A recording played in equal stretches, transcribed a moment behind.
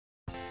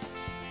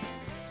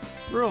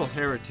Rural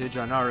Heritage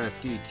on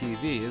RFD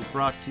TV is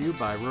brought to you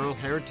by Rural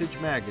Heritage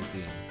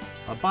Magazine,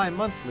 a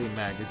bi-monthly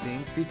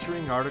magazine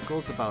featuring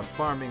articles about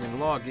farming and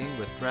logging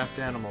with draft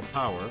animal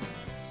power,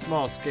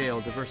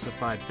 small-scale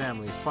diversified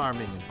family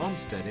farming and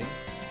homesteading,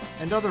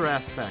 and other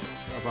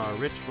aspects of our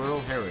rich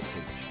rural heritage.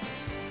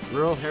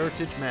 Rural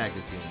Heritage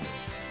Magazine,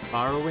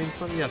 borrowing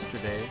from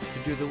yesterday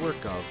to do the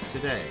work of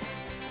today.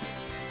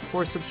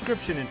 For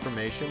subscription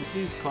information,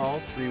 please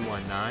call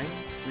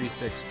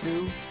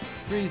 319-362-3027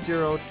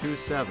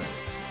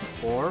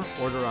 or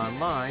order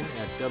online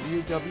at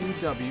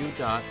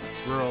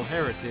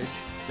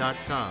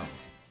www.ruralheritage.com.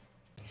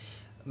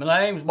 My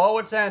name's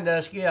Boyd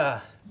Sandusky.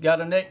 I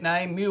got a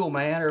nickname, Mule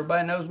Man.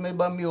 Everybody knows me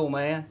by Mule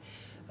Man.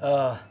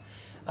 I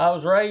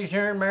was raised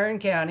here in Marion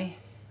County,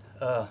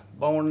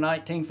 born in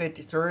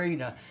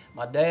 1953.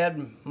 My dad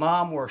and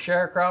mom were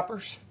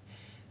sharecroppers.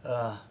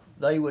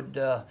 They would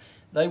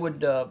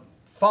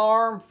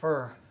farm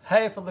for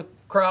half of the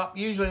crop,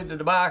 usually the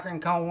tobacco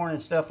and corn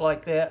and stuff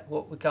like that,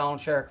 what we call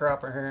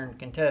sharecropper here in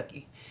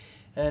Kentucky.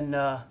 And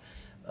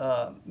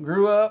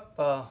grew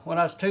up when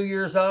I was 2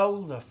 years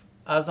old.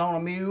 I was on a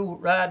mule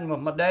riding with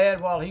my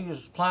dad while he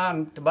was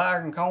plowing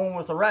tobacco and corn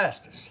with the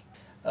rastas.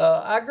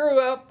 I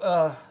grew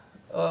up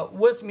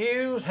with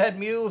mules, had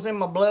mules in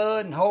my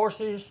blood and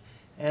horses,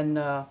 and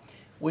I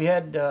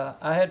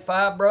had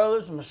 5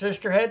 brothers and my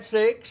sister had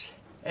 6,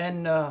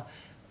 and I'm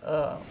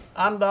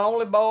the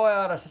only boy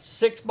out of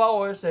 6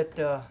 boys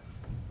that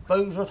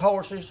fools with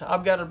horses.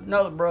 I've got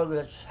another brother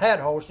that's had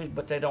horses,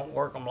 but they don't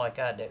work them like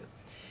I do.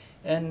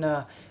 And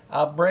I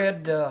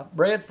bred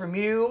for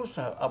mules.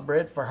 I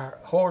bred for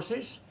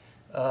horses.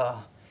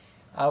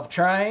 I've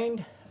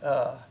trained.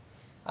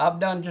 I've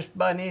done just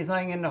about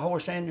anything in the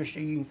horse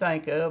industry you can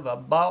think of.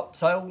 I've bought,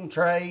 sold, and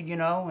trade, you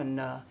know, and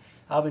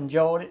I've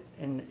enjoyed it,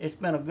 and it's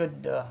been a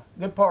good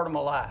part of my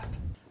life.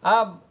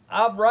 I've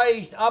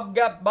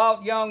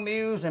bought young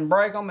mules and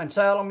break them and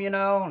sell them, you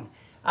know, and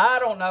I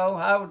don't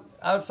know.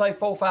 I would say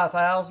 4,000 or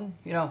 5,000.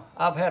 You know,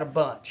 I've had a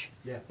bunch.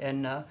 Yeah.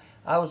 And I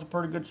was a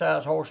pretty good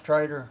sized horse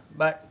trader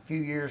back a few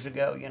years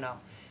ago. You know,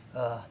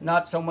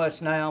 not so much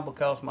now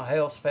because my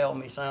health failed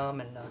me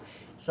some, and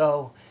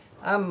so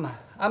I'm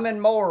in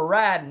more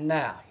riding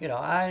now. You know,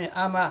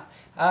 I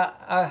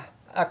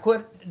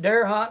quit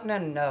deer hunting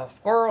and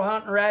squirrel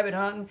hunting, rabbit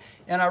hunting,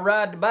 and I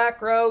ride the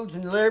back roads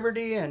in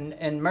Liberty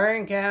and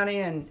Marion County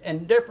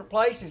and different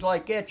places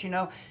like that, you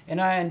know, and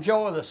I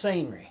enjoy the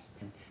scenery.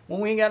 When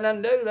we ain't got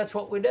nothing to do, that's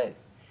what we do.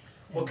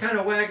 What kind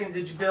of wagons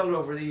did you build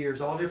over the years?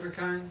 All different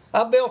kinds?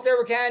 I built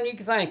every kind you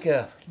can think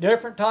of.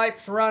 Different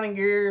types of running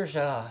gears,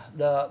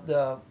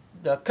 the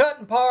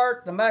cutting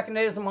part, the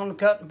mechanism on the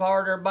cutting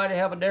part, everybody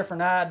have a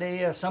different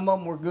idea. Some of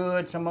them were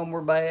good, some of them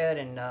were bad,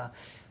 and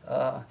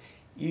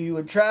you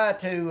would try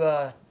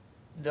to,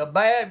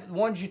 the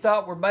ones you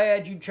thought were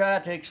bad, you'd try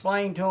to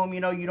explain to them,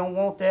 you know, you don't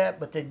want that,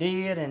 but they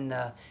did, and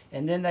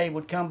then they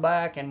would come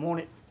back and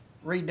want it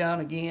redone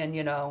again,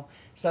 you know.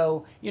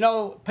 So, you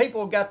know,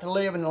 people got to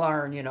live and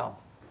learn, you know.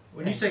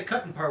 When you say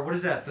cutting part, what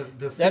is that?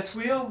 The fifth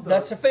wheel?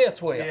 That's the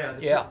 5th wheel.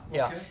 Yeah.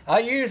 Okay. I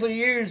usually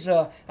use,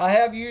 I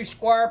have used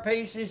square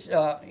pieces,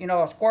 you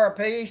know, a square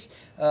piece,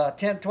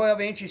 10,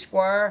 12 inches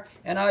square,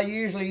 and I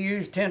usually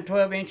use 10,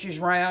 12 inches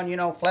round, you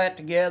know, flat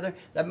together.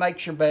 That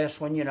makes your best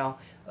one, you know.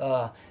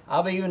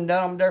 I've even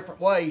done them different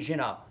ways, you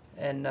know.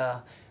 And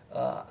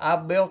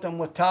I've built them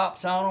with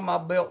tops on them.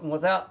 I've built them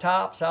without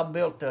tops. I've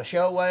built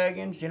show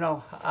wagons, you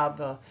know.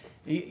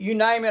 You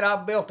name it,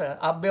 I've built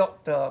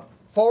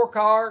 4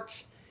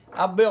 carts.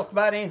 I've built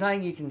about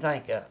anything you can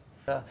think of.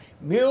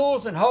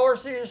 Mules and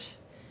horses,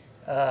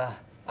 I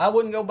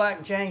wouldn't go back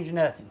and change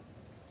nothing.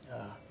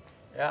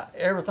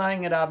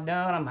 Everything that I've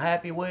done, I'm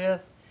happy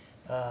with.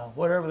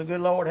 Whatever the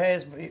good Lord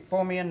has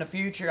for me in the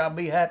future, I'll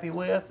be happy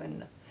with.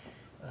 And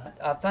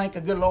I thank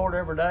the good Lord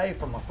every day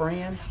for my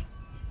friends.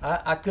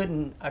 I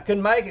couldn't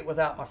make it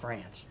without my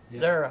friends.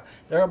 Yeah.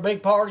 They're a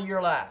big part of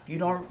your life.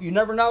 You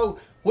never know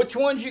which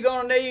ones you're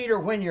going to need or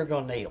when you're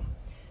going to need them.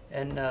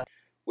 And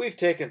we've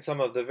taken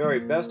some of the very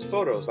best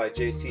photos by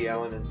J.C.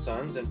 Allen &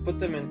 Sons and put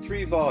them in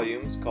 3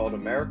 volumes called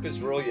America's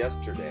Rural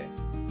Yesterday.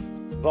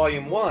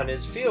 Volume 1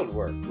 is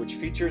Fieldwork, which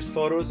features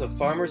photos of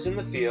farmers in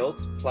the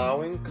fields,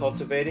 plowing,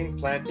 cultivating,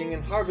 planting,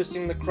 and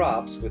harvesting the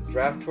crops with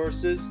draft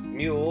horses,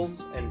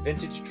 mules, and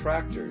vintage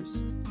tractors.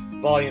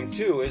 Volume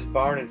 2 is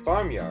Barn and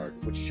Farmyard,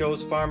 which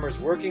shows farmers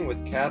working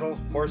with cattle,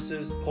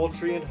 horses,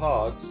 poultry, and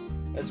hogs,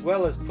 as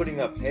well as putting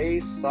up hay,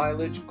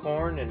 silage,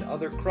 corn, and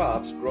other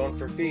crops grown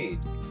for feed.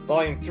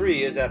 Volume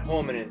 3 is At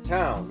Home and in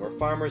Town, where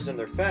farmers and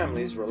their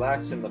families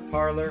relax in the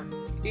parlor,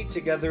 eat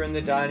together in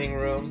the dining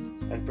room,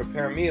 and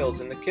prepare meals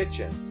in the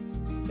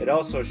kitchen. It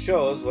also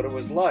shows what it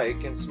was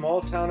like in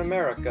small-town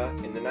America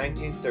in the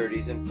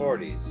 1930s and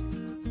 40s.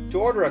 To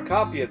order a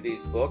copy of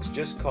these books,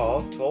 just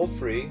call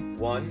toll-free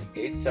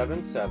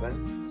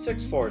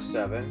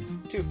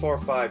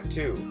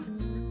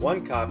 1-877-647-2452.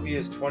 One copy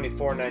is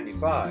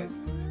 $24.95,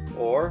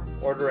 or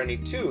order any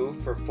 2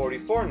 for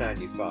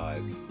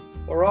 $44.95.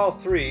 or all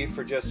 3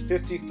 for just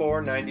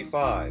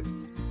 $54.95.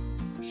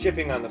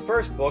 Shipping on the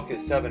first book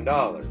is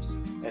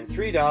 $7. and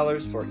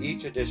 $3 for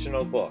each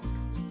additional book.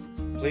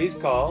 Please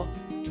call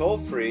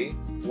toll-free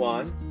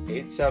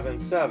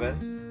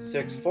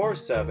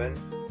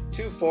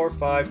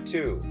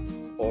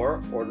 1-877-647-2452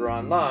 or order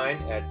online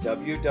at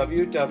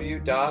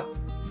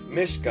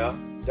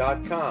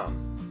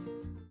www.mishka.com.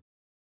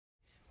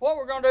 What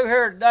we're going to do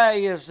here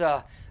today is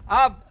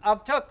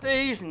I've took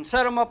these and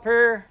set them up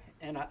here,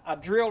 and I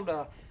drilled,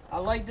 I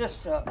laid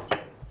this,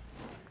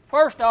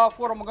 first off,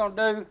 what I'm going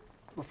to do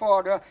before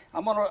I do,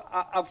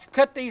 I've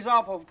cut these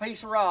off of a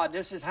piece of rod.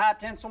 This is high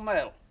tensile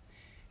metal.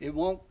 It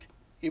won't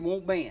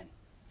bend.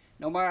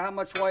 No matter how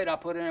much weight I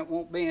put in it,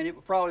 won't bend. It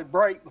would probably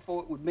break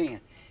before it would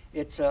bend.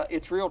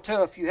 It's real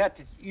tough. You have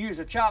to use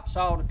a chop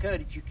saw to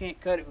cut it. You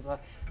can't cut it with a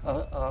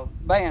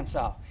band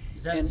saw.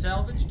 Is that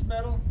salvaged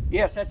metal?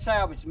 Yes, that's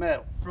salvaged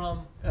metal.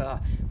 From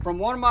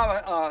one of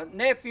my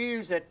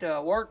nephews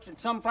that works at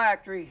some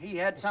factory. He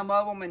had some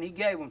of them and he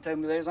gave them to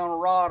me. They was on a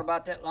rod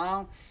about that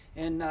long,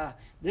 and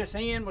this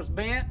end was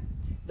bent.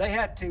 They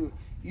had to,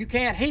 you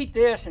can't heat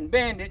this and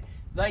bend it.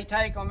 They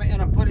take them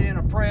and put it in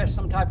a press,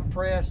 some type of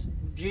press,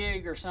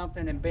 jig or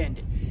something, and bend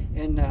it.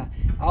 And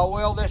I'll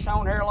weld this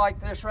on here like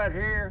this right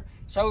here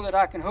so that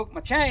I can hook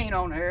my chain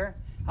on here.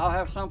 I'll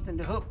have something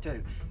to hook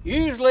to.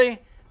 Usually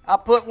I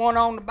put one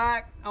on the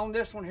back. On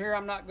this one here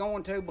I'm not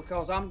going to,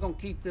 because I'm going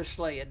to keep this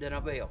sled that I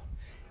built.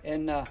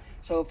 And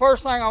so the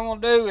first thing I'm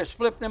going to do is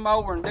flip them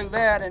over and do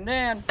that. And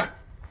then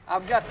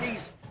I've got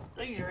these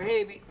are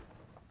heavy.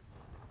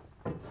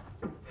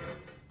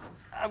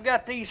 I've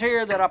got these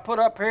here that I put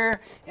up here,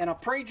 and I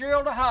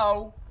pre-drilled a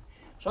hole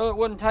so it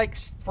wouldn't take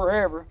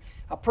forever.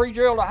 I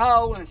pre-drilled a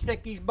hole and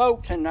stick these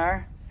bolts in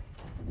there.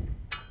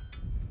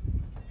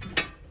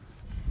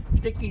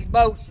 Stick these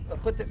bolts,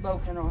 put the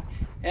bolts in there,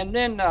 and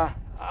then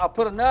I'll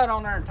put a nut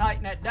on there and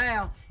tighten that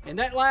down, and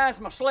that lines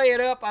my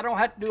sled up. I don't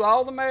have to do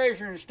all the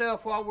measuring and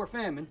stuff while we're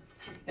filming.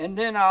 And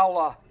then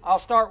I'll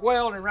start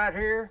welding right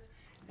here,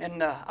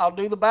 and I'll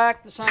do the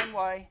back the same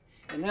way,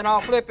 and then I'll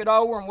flip it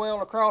over and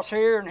weld across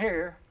here and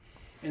here,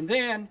 and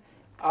then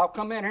I'll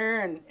come in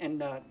here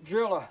and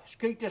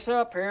scoot this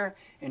up here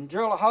and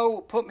drill a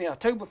hole, put me a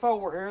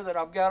 2x4 here that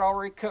I've got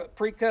already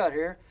pre-cut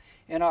here,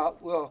 and I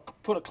will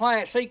put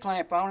a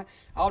C-clamp on it.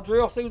 I'll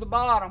drill through the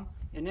bottom,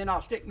 and then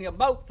I'll stick me a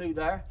bolt through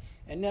there,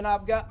 and then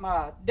I've got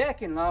my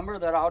decking lumber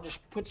that I'll just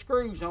put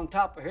screws on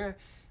top of here.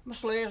 My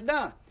sled's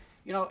done.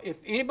 You know, if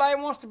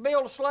anybody wants to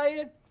build a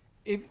sled,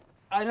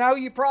 I know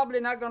you're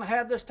probably not going to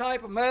have this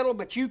type of metal,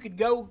 but you could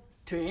go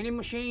to any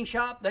machine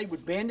shop. They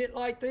would bend it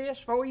like this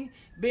for you,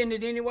 bend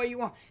it any way you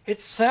want.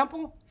 It's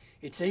simple,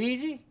 it's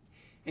easy,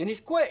 and it's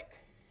quick.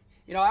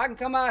 You know, I can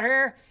come out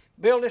here,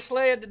 build this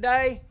sled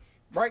today,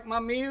 break my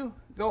mule,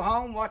 go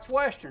home, watch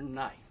Western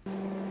tonight.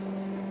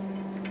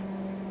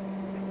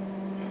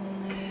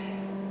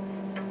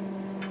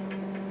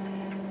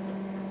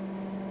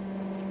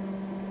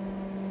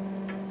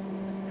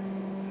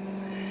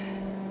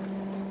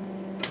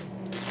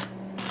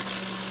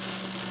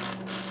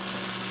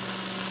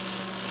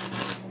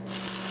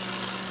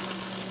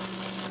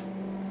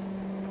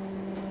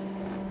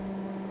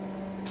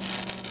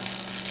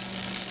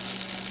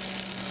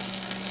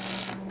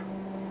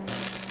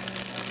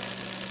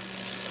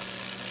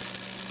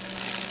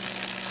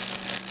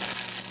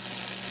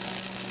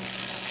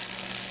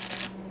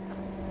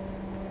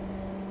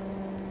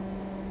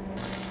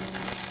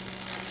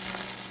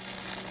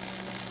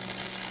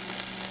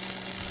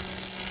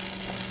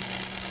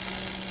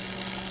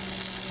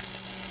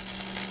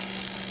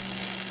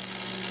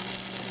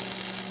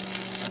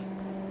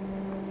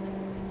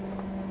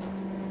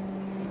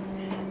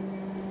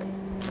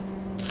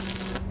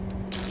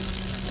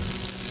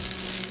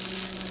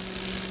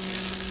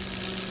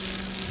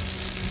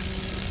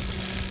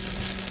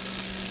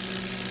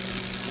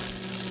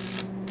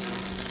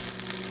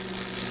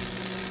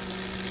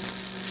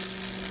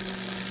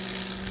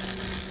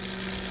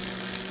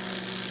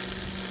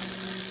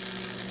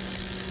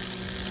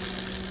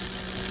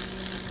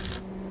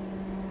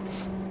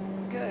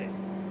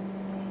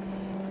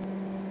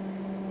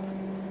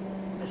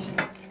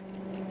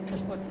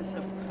 Just put this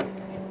up.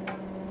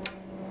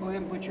 Go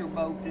ahead and put your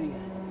bolt in.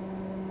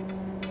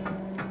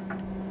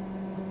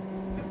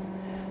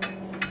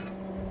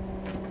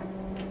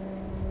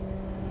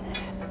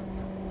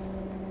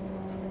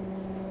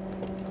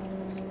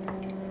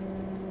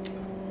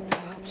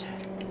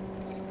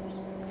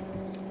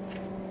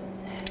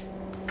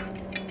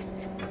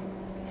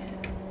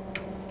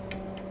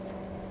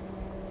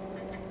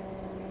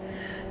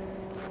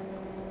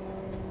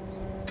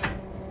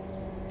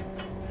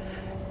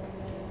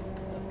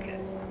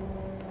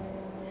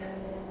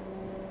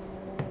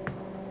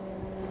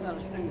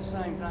 Let's do the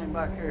same thing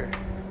back here.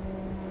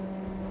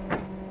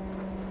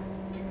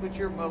 Put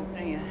your bolt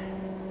in.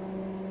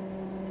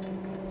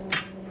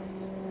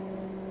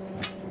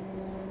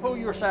 Pull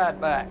your side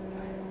back.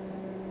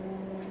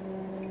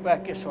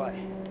 Back this way.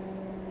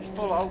 Just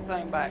pull the whole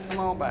thing back. Come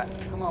on back.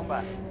 Come on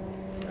back.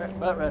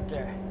 About right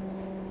there.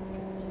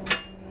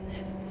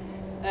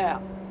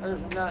 Now,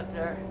 there's a nut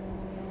there.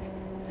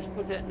 Just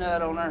put that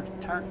nut on there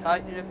and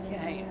tighten it up with your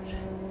hands.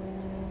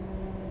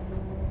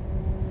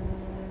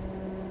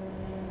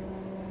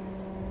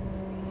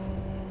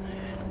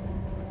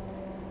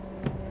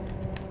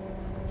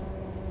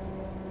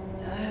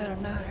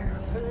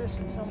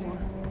 missing somewhere.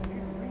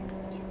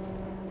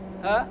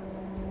 Huh?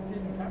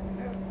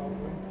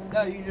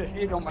 No,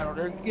 it don't matter.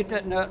 There. Get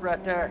that nut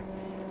right there.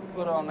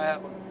 Put on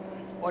that one.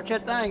 Watch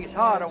that thing, it's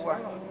hot over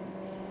there.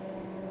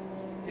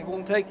 It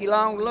won't take you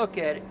long to look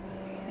at it.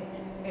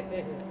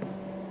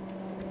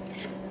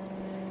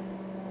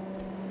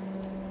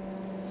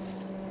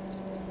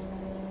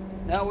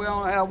 Now we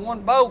only have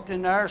one bolt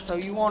in there, so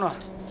you wanna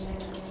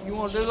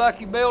do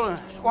like you're building,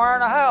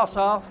 squaring a house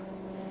off.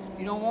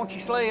 You don't want your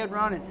sled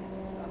running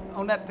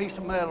on that piece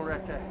of metal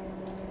right there.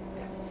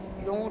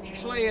 You don't want your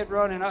sled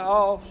running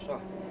off,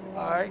 so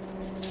all right,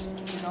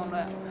 get on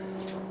that one.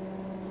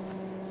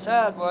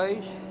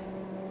 Sideways.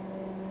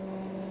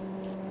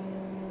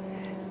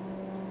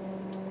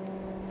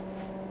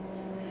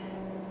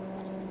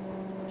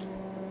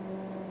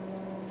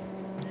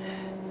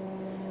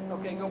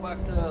 Okay, go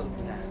back to the other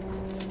one now.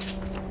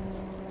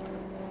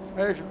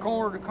 There's your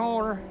corner to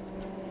corner.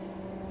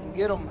 And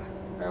get them.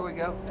 There we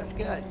go. That's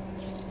got it.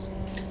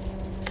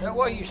 That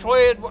way your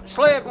sled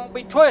won't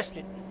be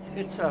twisted.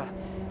 It's a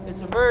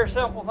very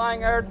simple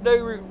thing there to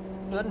do. It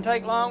doesn't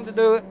take long to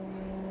do it.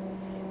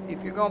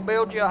 If you're going to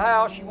build you a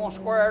house, you want to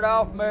square it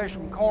off, measure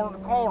from corner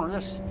to corner.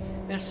 This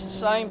is the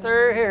same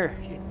theory here.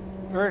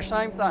 Very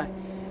same thing.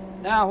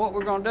 Now what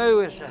we're going to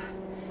do is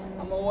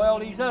I'm going to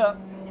weld these up.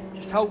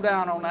 Just hold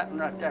down on that one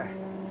right there.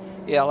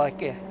 Yeah, like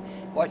that.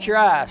 Watch your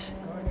eyes.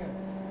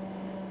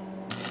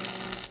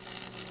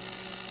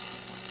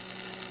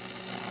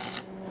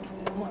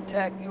 I'm going to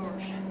attack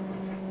yours.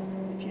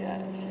 Get your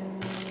eyes.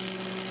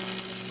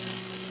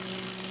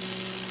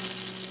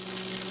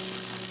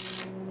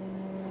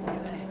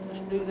 Okay,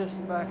 let's do this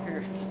one back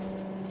here.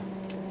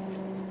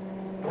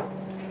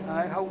 All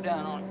right, hold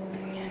down on it.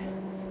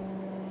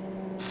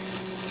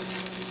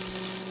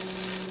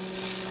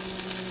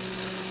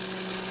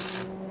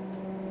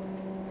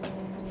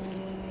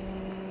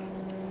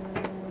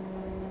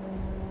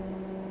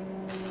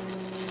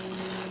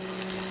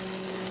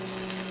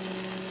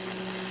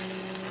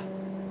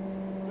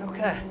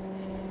 Okay,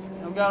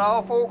 I've got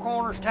all four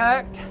corners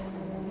tacked.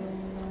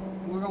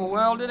 We're going to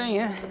weld it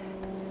in.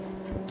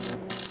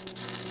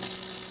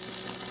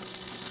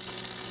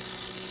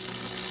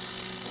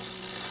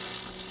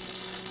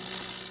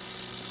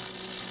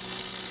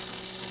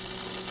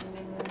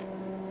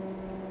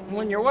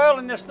 When you're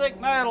welding this thick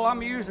metal,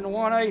 I'm using a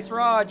 1/8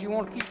 rod. You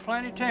want to keep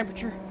plenty of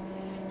temperature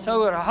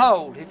so it'll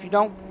hold. If you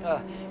don't,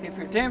 if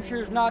your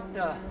temperature is not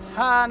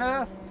high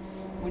enough,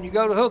 when you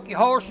go to hook your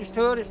horses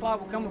to it, it's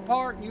liable to come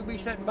apart and you'll be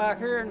sitting back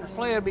here and the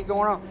sled will be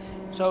going on.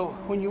 So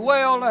when you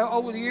weld,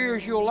 over the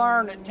years, you'll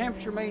learn that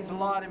temperature means a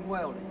lot in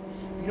welding.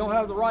 If you don't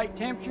have the right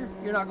temperature,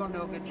 you're not going to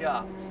do a good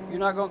job. You're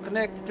not going to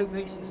connect the two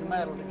pieces of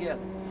metal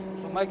together.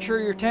 So make sure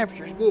your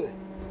temperature is good.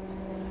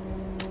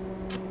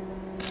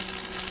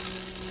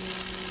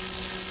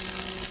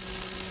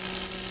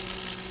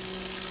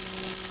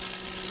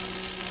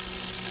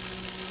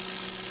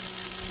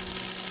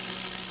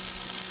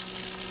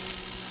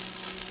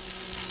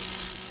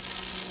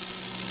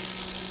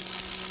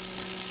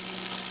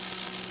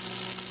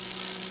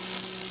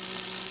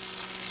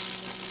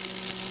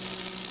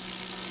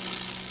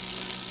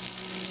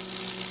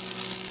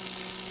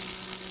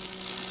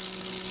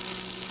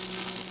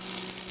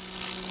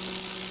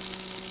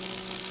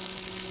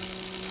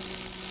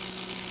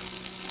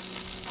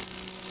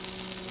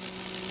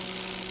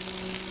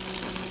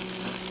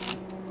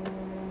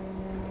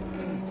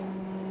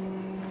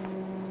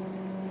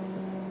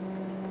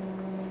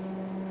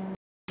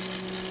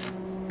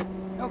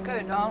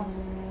 Okay, Donald,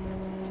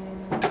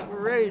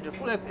 we're ready to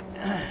flip it.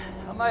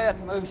 I may have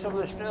to move some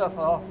of this stuff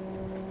off.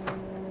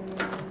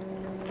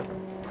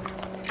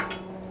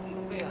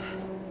 Yeah.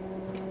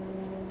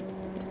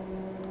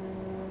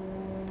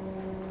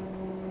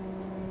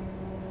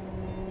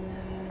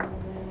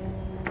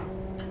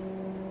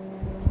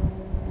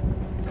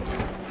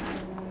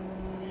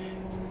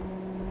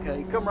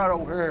 Okay, come right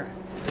over here.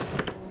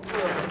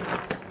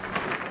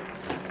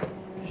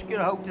 Get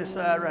a hold to this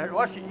side right here.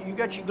 Watch it. You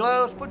got your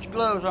gloves? Put your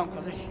gloves on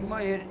because you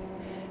might hit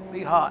it.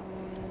 Be hot.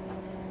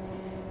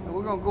 And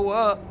we're going to go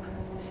up.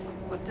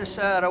 Put this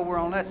side over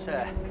on that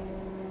side.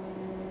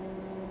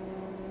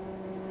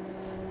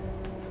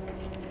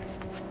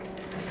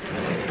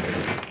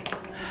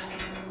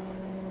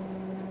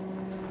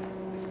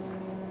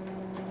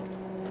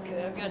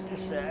 Okay, I got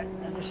this side.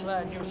 Now just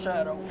slide your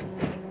side over.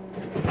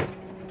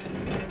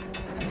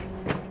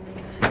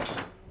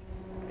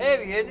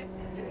 Heavy, isn't it?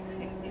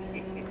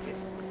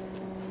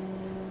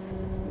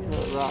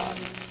 Rod.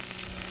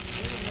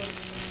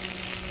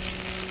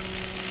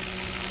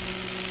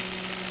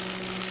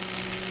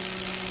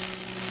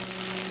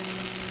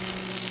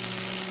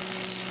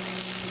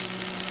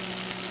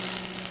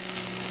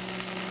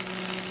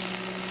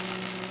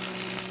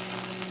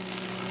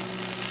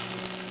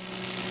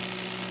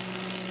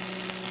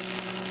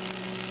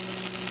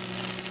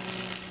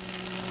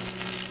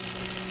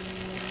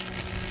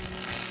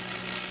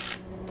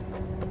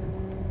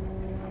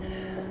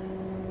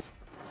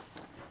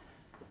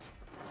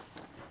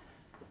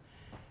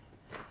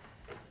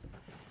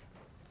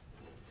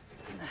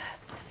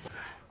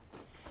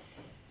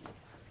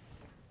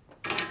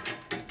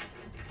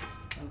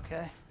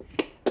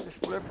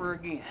 Flip her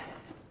again.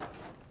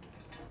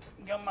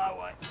 Come my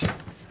way.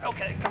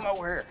 Okay, come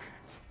over here.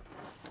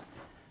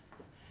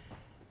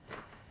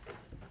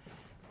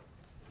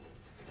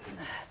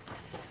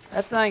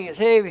 That thing is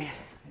heavy.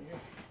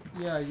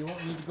 Yeah, you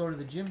won't need to go to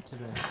the gym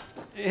today.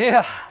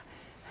 Yeah.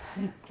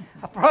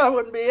 I probably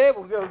wouldn't be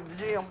able to go to the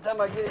gym by the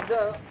time I get it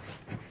done.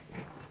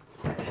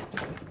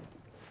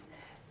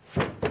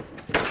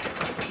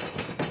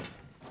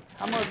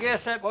 I'm gonna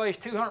guess that weighs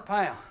 200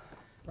 pounds.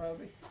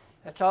 Probably.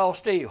 That's all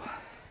steel.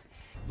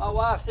 My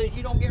wife says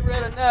you don't get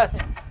rid of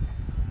nothing.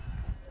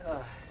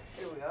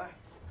 Here we are.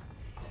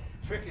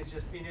 Trick is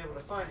just being able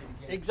to find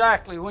it again.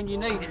 Exactly when you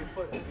need it.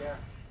 Put it, yeah.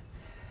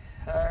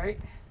 All right.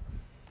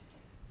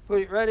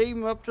 Put it right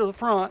even up to the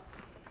front.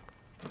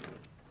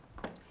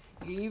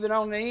 You even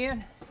on the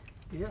end?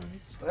 Yeah.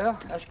 Well,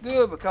 that's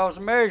good because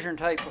the measuring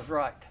tape was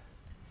right.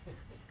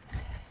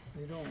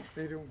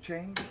 They don't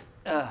change.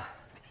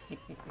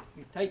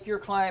 Take your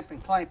clamp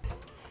and clamp it.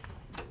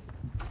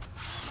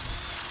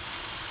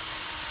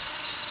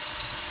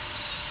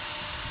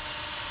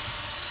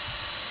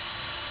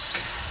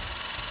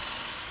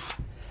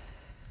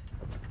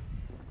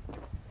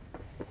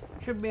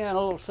 Should be in a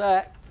little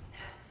sack.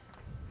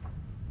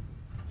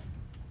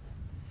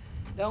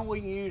 Don't we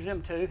can use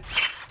them too?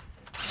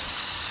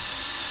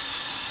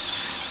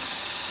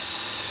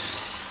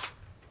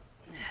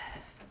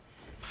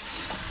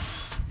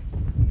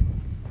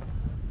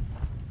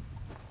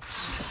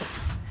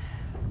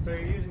 So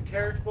you're using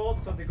carriage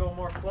bolts so they go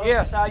more flow?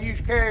 Yes, I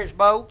use carriage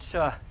bolts.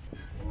 Now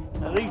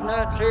these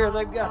nuts here,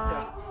 they've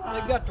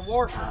got the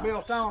washer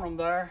built on them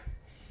there.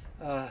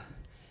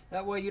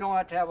 That way you don't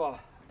have to have a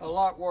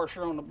lock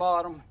washer on the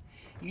bottom.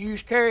 You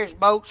use carriage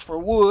bolts for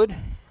wood.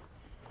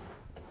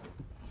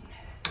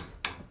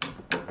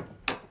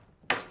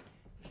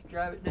 Just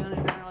drive it down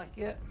in there like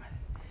that.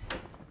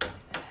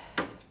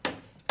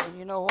 And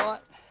you know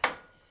what?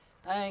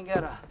 I ain't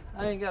got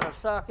a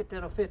socket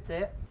that'll fit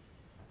that.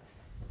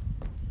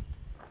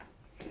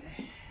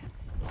 Okay.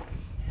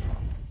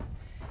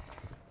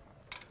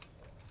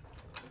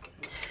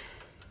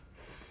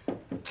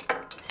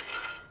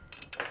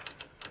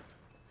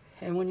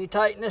 And when you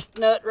tighten this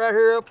nut right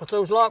here up with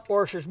those lock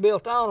washers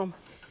built on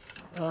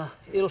them,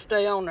 it'll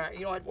stay on there.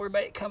 You don't have to worry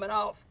about it coming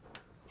off.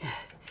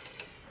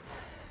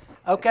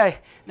 Okay,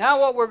 now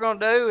what we're going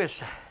to do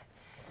is,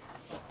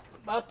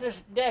 about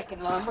this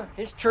decking lumber,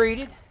 it's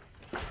treated.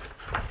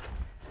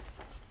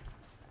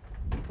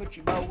 Put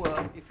your bow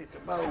up if it's a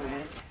bow in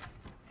it.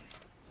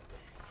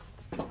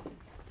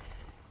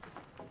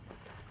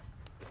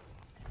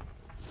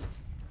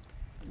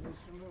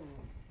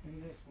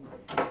 And this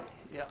one.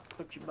 Yeah,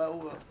 put your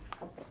bow up.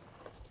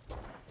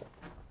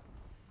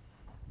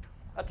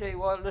 I tell you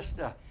what,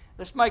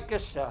 let's make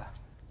this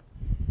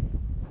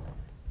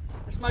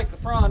let's make the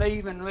front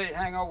even and let it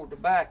hang over the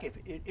back. If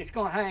it's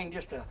going to hang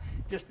just a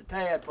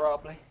tad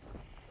probably.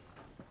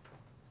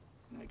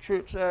 Make sure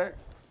it's there.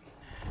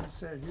 This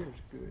side here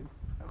is good.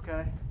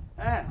 Okay.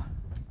 Now,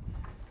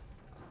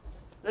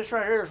 this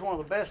right here is one of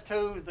the best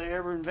tools they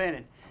ever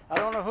invented. I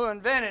don't know who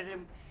invented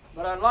him,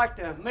 but I'd like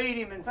to meet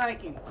him and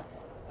thank him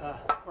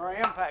for our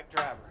impact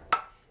driver.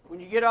 When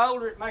you get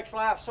older, it makes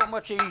life so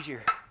much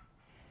easier.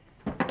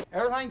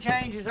 Everything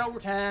changes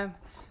over time.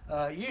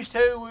 Used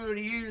to, we would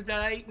have used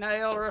an 8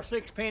 nail or a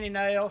 6-penny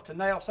nail to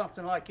nail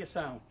something like this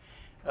on.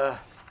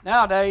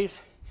 Nowadays,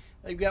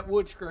 they've got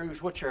wood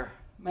screws, which are,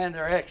 man,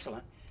 they're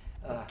excellent.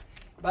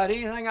 About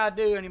anything I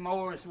do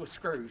anymore is with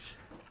screws.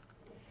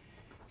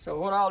 So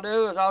what I'll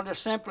do is I'll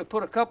just simply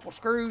put a couple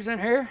screws in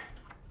here.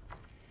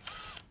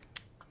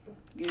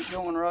 Get it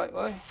going the right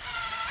way.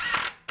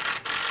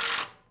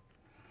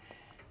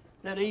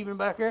 Is that even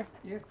back there?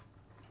 Yeah.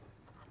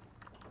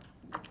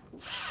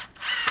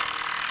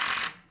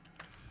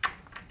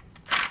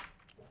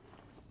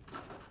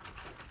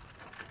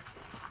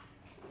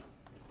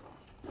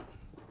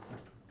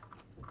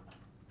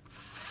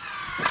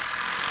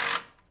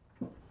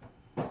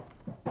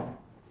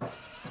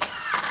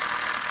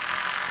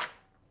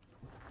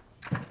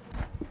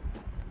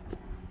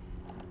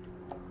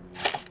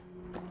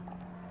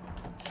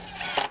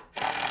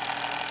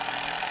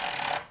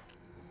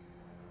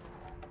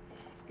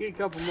 Get a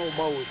couple more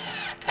bows.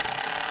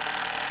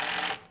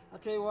 I'll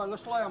tell you what,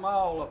 let's lay them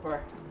all up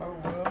there. Oh,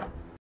 well.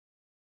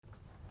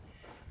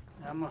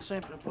 Now I'm going to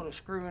simply put a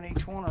screw in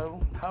each one of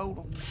them and hold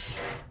them.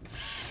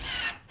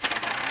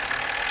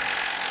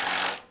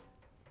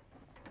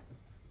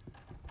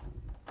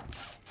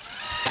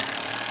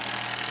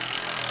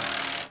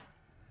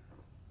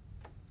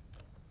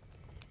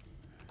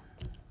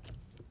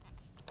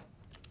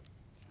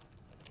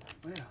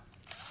 Well,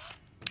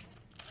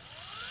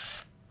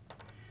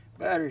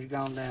 battery's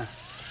gone down.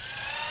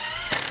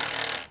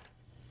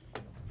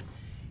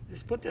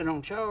 Just put that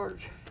on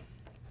charge.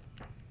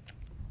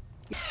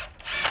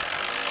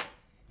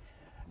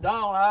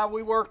 Donald and I,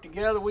 we worked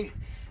together. We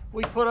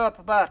put up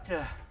about,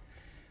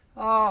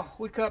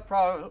 we cut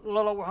probably a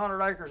little over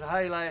 100 acres of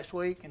hay last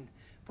week and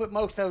put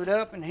most of it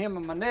up, and him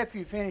and my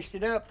nephew finished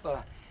it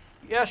up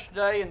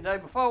yesterday and the day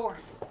before.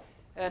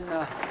 And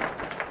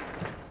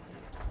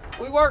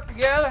we work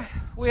together.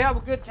 We have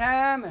a good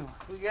time, and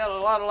we got a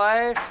lot of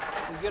laughs.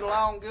 We get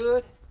along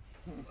good,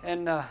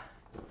 and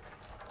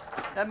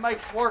that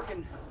makes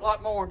working a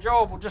lot more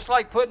enjoyable. Just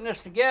like putting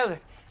this together.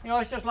 You know,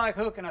 it's just like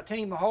hooking a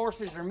team of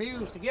horses or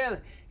mules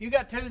together. You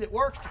got two that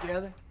works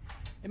together,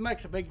 it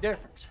makes a big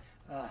difference.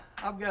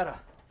 I've got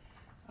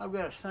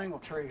a single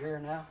tree here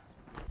now.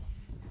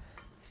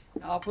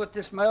 I'll put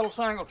this metal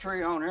single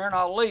tree on here and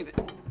I'll leave it.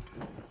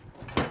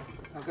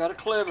 I've got a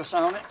clevis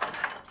on it.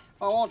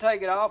 If I want to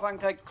take it off, I can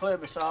take the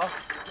clevis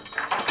off.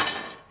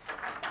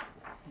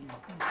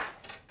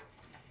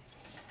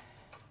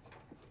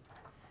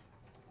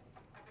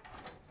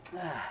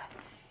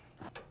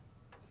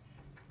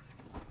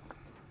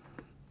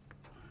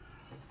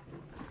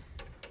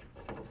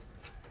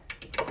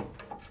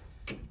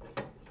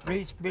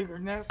 Reach bigger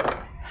enough?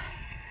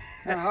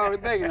 Not hardly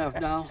big enough,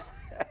 Donald.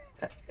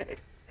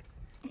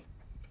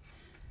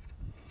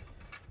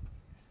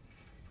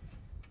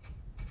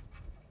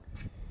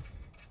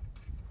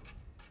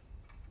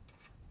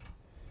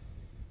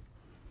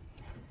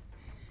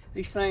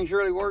 These things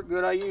really work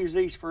good. I use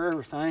these for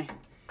everything.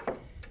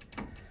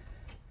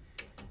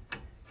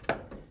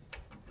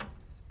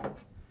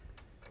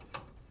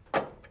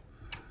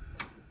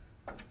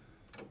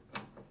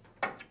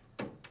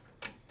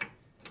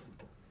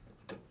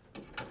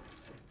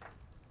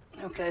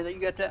 Okay, you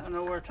got that one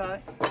over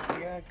tight?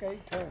 Yeah, okay,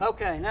 tight.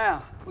 Okay,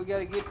 now we got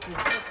to get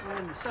this one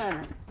in the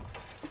center.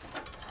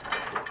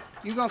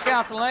 You gonna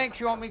count the lengths?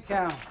 You want me to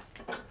count?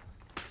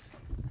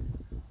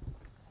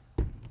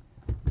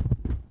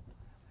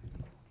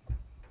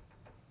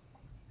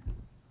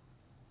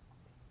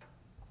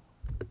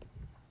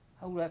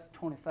 Hold that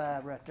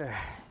 25 right there.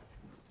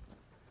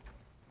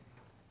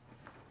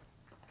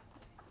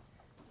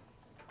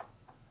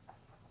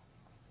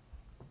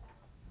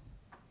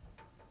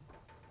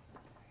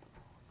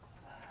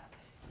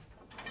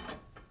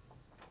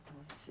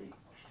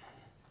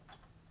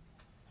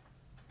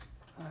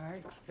 All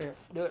right, here,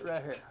 do it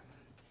right here.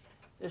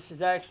 This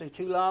is actually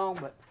too long,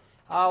 but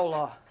I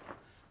will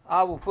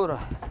put a.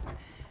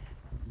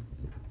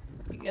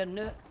 You got a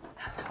nut?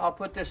 I'll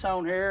put this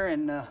on here,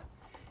 and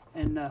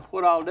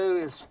what I'll do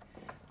is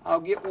I'll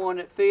get one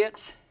that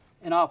fits,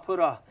 and I'll put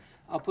a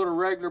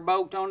regular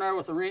bolt on there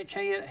with a wrench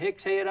head,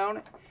 Hicks head on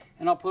it,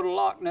 and I'll put a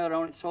lock nut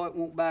on it so it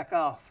won't back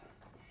off.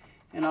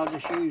 And I'll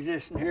just use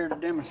this in here to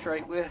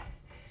demonstrate with,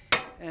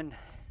 and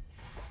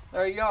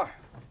there you are.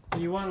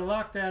 You want to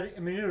lock that,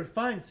 I mean, it'll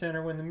find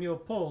center when the mule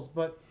pulls,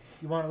 but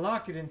you want to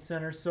lock it in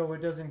center so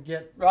it doesn't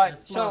get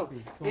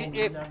sloppy. So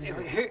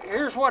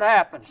here's what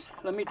happens.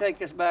 Let me take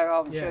this back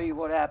off and show you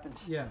what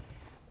happens. Yeah.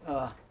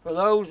 For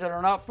those that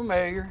are not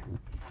familiar,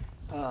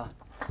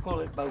 pull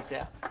it both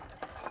out.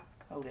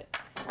 Hold it.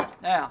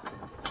 Now,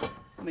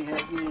 let me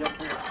get it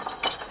up here.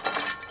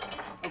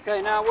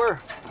 Okay, now we're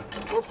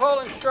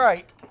pulling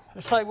straight.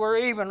 Let's say we're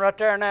even right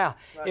there now.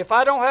 Right. If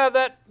I don't have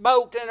that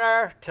bolt in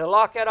there to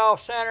lock it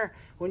off center,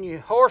 when your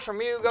horse or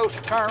mule goes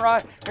to turn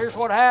right, here's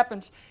what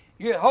happens.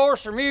 Your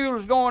horse or mule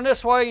is going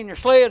this way and your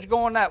sled's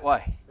going that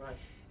way. Right.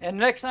 And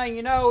next thing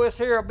you know, this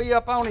here will be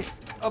up on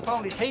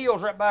his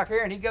heels right back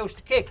here, and he goes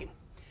to kicking.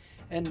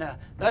 And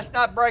that's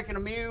not breaking a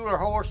mule or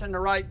horse in the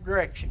right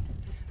direction.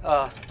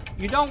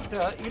 You don't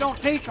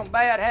teach them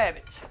bad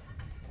habits.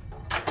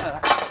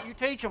 You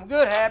teach them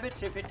good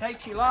habits. If it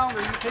takes you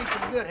longer, you teach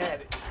them good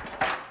habits.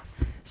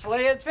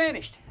 Sled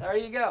finished. There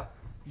you go.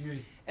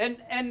 Beauty.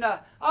 And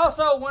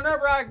also,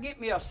 whenever I get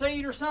me a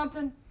seat or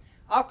something,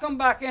 I'll come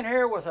back in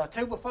here with a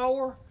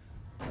 2x4,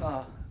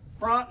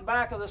 front and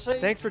back of the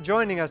seat. Thanks for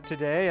joining us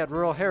today at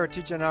Rural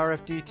Heritage and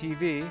RFD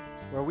TV,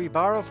 where we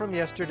borrow from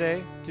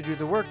yesterday to do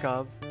the work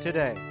of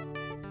today.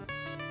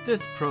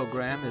 This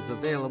program is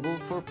available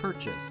for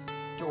purchase.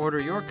 To order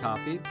your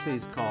copy,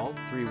 please call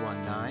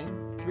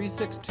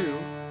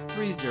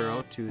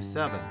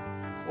 319-362-3027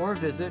 or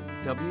visit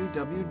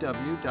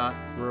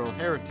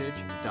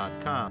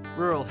www.ruralheritage.com.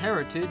 Rural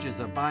Heritage is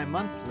a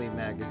bi-monthly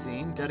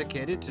magazine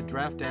dedicated to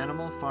draft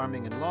animal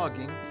farming and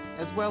logging,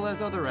 as well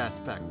as other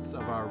aspects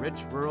of our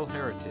rich rural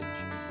heritage.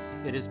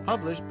 It is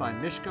published by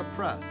Mishka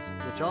Press,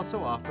 which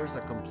also offers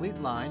a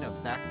complete line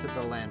of Back to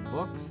the Land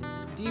books,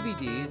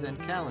 DVDs, and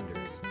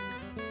calendars.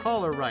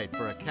 Call or write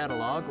for a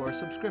catalog or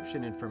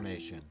subscription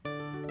information,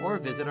 or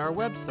visit our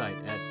website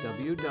at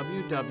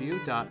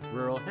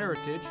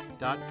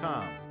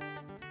www.ruralheritage.com.